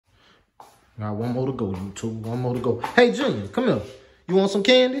Now, one more to go, you two. One more to go. Hey, Junior, come here. You want some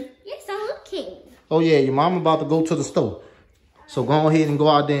candy? Yes, I love candy. Oh, yeah, your mama about to go to the store. So go ahead and go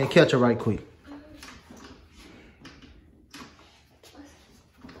out there and catch her right quick.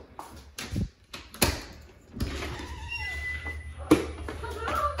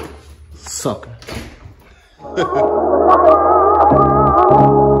 Sucker.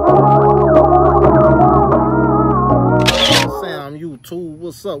 Sam, YouTube,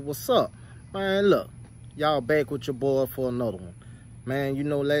 what's up? What's up? Man, look, y'all back with your boy for another one. Man, you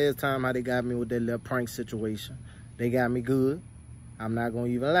know last time how they got me with that little prank situation. They got me good. I'm not gonna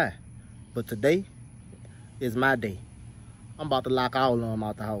even lie. But today is my day. I'm about to lock all of them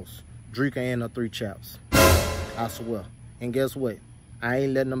out the house. Drika and her 3 chaps. I swear. And guess what? I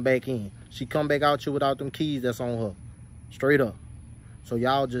ain't letting them back in. She come back out here without them keys, that's on her. Straight up. So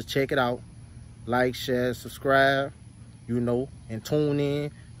y'all just check it out. Like, share, subscribe, you know, and tune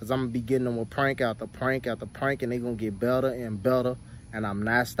in. Because I'm going to be getting them a prank after prank after prank. And they going to get better and better. And I'm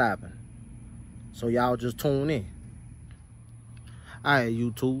not stopping. So y'all just tune in. Alright,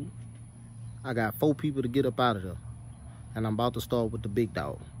 YouTube. I got 4 people to get up out of there. And I'm about to start with the big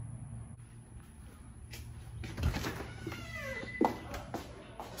dog.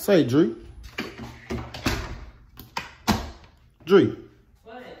 Say, Dree. Dree.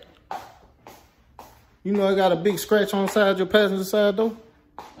 What? You know I got a big scratch on the side of your passenger side door?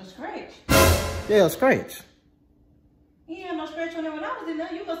 A scratch? Yeah, a scratch. You ain't had no scratch on there when I was in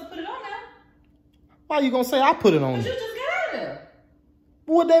there. You must have put it on there. Why you gonna say I put it on But you? you just got out of there.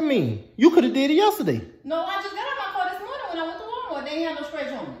 What that mean? You could have did it yesterday. No, I just got out of my car this morning when I went to Walmart. They ain't had no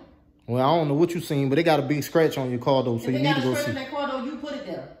scratch on it. Well, I don't know what you seen, but they got a big scratch on your car though, so If you they need got to a go scratch see. on that car though, you put it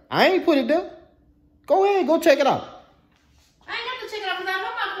there. I ain't put it there. Go ahead, go check it out. I ain't got to check it out because I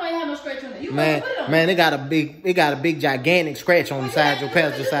know my car ain't had no scratch on it. You must have put it on Man, they got a big gigantic scratch on the side of your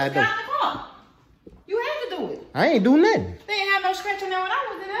passenger side door. You had to do it. I ain't do nothing. They ain't had no scratch on there when I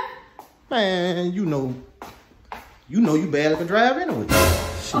was in there. Man, you know you barely can drive anyway.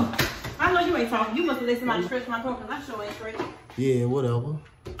 I know you ain't talking. You must have let somebody scratch my car because I sure ain't scratched. Yeah, whatever.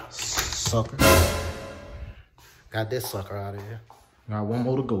 Sucker. Got that sucker out of here. Now, one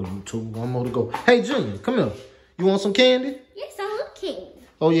more to go, you two. One more to go. Hey, Junior, come here. You want some candy? Yes, I love candy.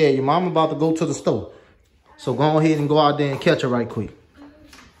 Oh, yeah, your mama about to go to the store. So go ahead and go out there and catch her right quick.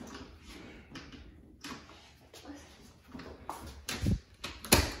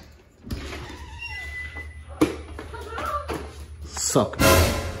 Sucker.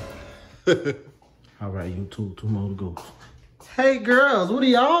 All right, you two more to go. Hey, girls, what are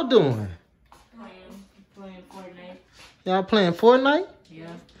y'all doing? Playing Fortnite. Y'all playing Fortnite?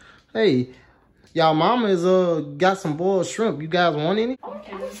 Yeah. Hey, y'all mama is got some boiled shrimp. You guys want any?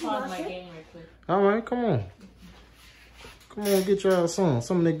 Okay, let's pause my game real quick. All right, come on. Come on, get y'all some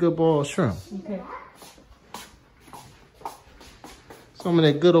of that good boiled shrimp. Okay. Some of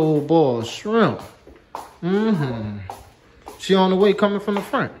that good old boiled shrimp. Mm-hmm. She on the way coming from the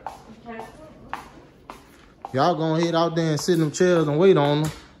front. Okay. Y'all go ahead out there and sit in them chairs and wait on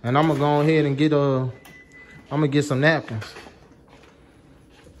them. And I'm gonna go ahead and get I'm gonna get some napkins.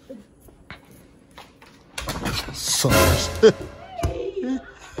 Suckers.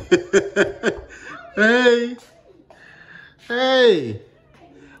 Hey. Hey.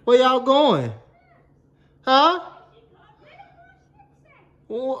 Where y'all going? Huh?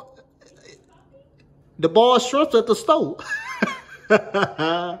 What? The ball shrimps at the stove.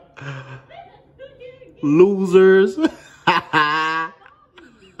 Losers.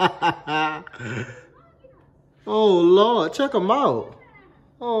 Oh, Lord. Check them out.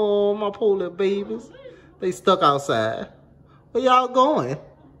 Oh, my poor little babies. They stuck outside. Where y'all going?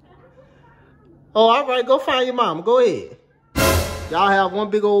 Oh, all right. Go find your mama. Go ahead. Y'all have one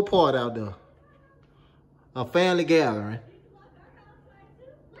big old party out there. A family gathering.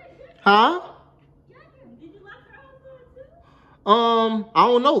 Huh? I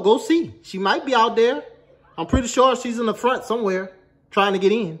don't know. Go see. She might be out there. I'm pretty sure she's in the front somewhere trying to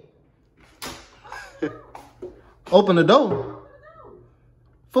get in. Open the door.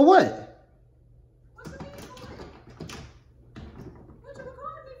 For what?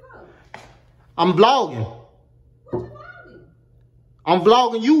 I'm vlogging. I'm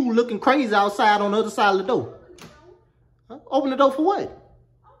vlogging you looking crazy outside on the other side of the door. Huh? Open the door for what?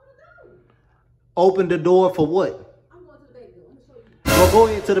 Open the door for what? Well, go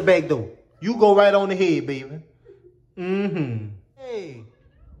ahead to the back door. You go right on ahead, baby. Mm-hmm. Hey.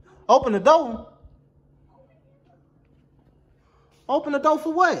 Open the door. Open the door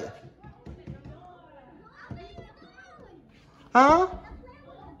for what? Huh?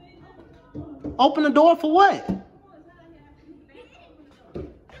 Open the door for what?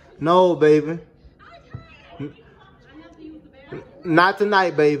 No, baby. Not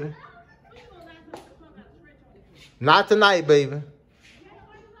tonight, baby. Not tonight, baby.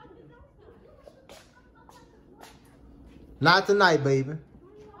 Not tonight, baby.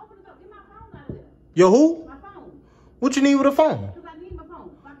 Yo, who? My phone. What you need with a phone? Because I need my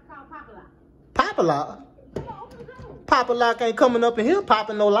phone. So I can call Papa Lock. Papa Lock? Come on, open the door. Papa Lock ain't coming up in here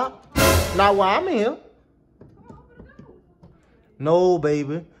popping no lock. Not while I'm in here. Come on, open the door. No,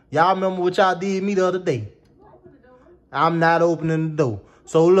 baby. Y'all remember what y'all did me the other day? Open the door. I'm not opening the door.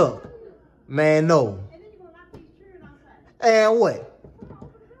 So look, man, no. And then you're going to lock these children outside. And what?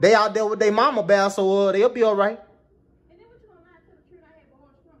 They out there with their mama bear, so they'll be all right. And then what you going to lie to the children I had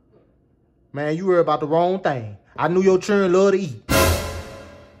borrowed from for? Man, you worry about the wrong thing. I knew your children love to eat.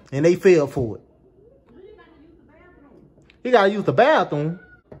 And they fell for it. You got to use the bathroom. You gotta use the bathroom.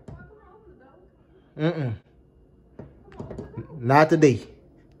 Come on, open the door. Not today.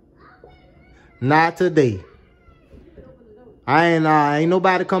 Not today. Ain't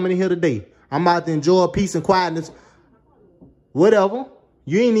nobody coming in here today. I'm about to enjoy peace and quietness. Whatever.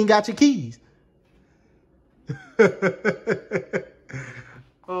 You ain't even got your keys. Look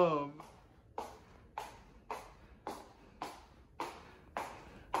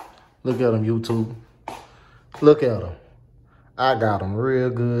at them, YouTube. Look at them. I got them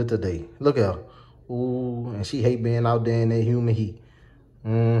real good today. Look at her. Ooh, and she hate being out there in that humid heat.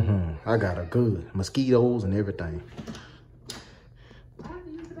 I got her good. Mosquitoes and everything.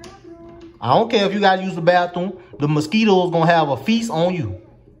 I don't care if you gotta use the bathroom. The mosquitoes gonna have a feast on you.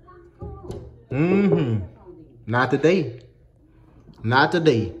 Not today. Not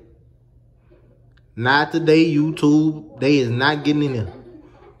today. Not today, YouTube. They is not getting in there.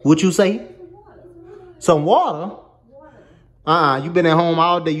 What you say? Some water? You been at home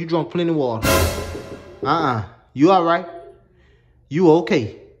all day. You drunk plenty of water. You all right? You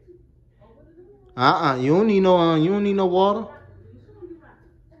okay? You don't need no water.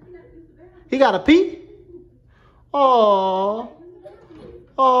 He got a pee? Oh.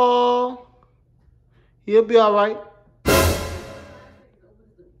 He'll be all right.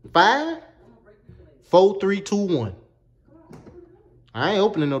 5, 4, 3, 2, 1. I ain't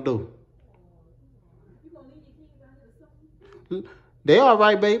opening no door. They all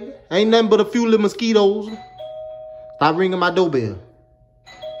right, baby. Ain't nothing but a few little mosquitoes. Stop ringing my doorbell.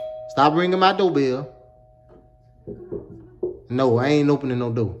 Stop ringing my doorbell. No, I ain't opening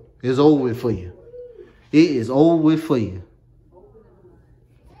no door. It's over with for you. It is over with for you.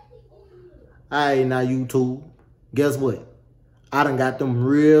 All right, now, YouTube. Guess what? I done got them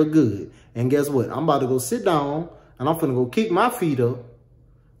real good. And guess what? I'm about to go sit down and I'm finna go kick my feet up,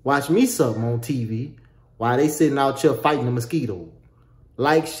 watch me something on TV while they sitting out here fighting the mosquitoes.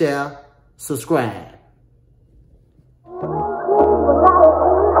 Like, share, subscribe.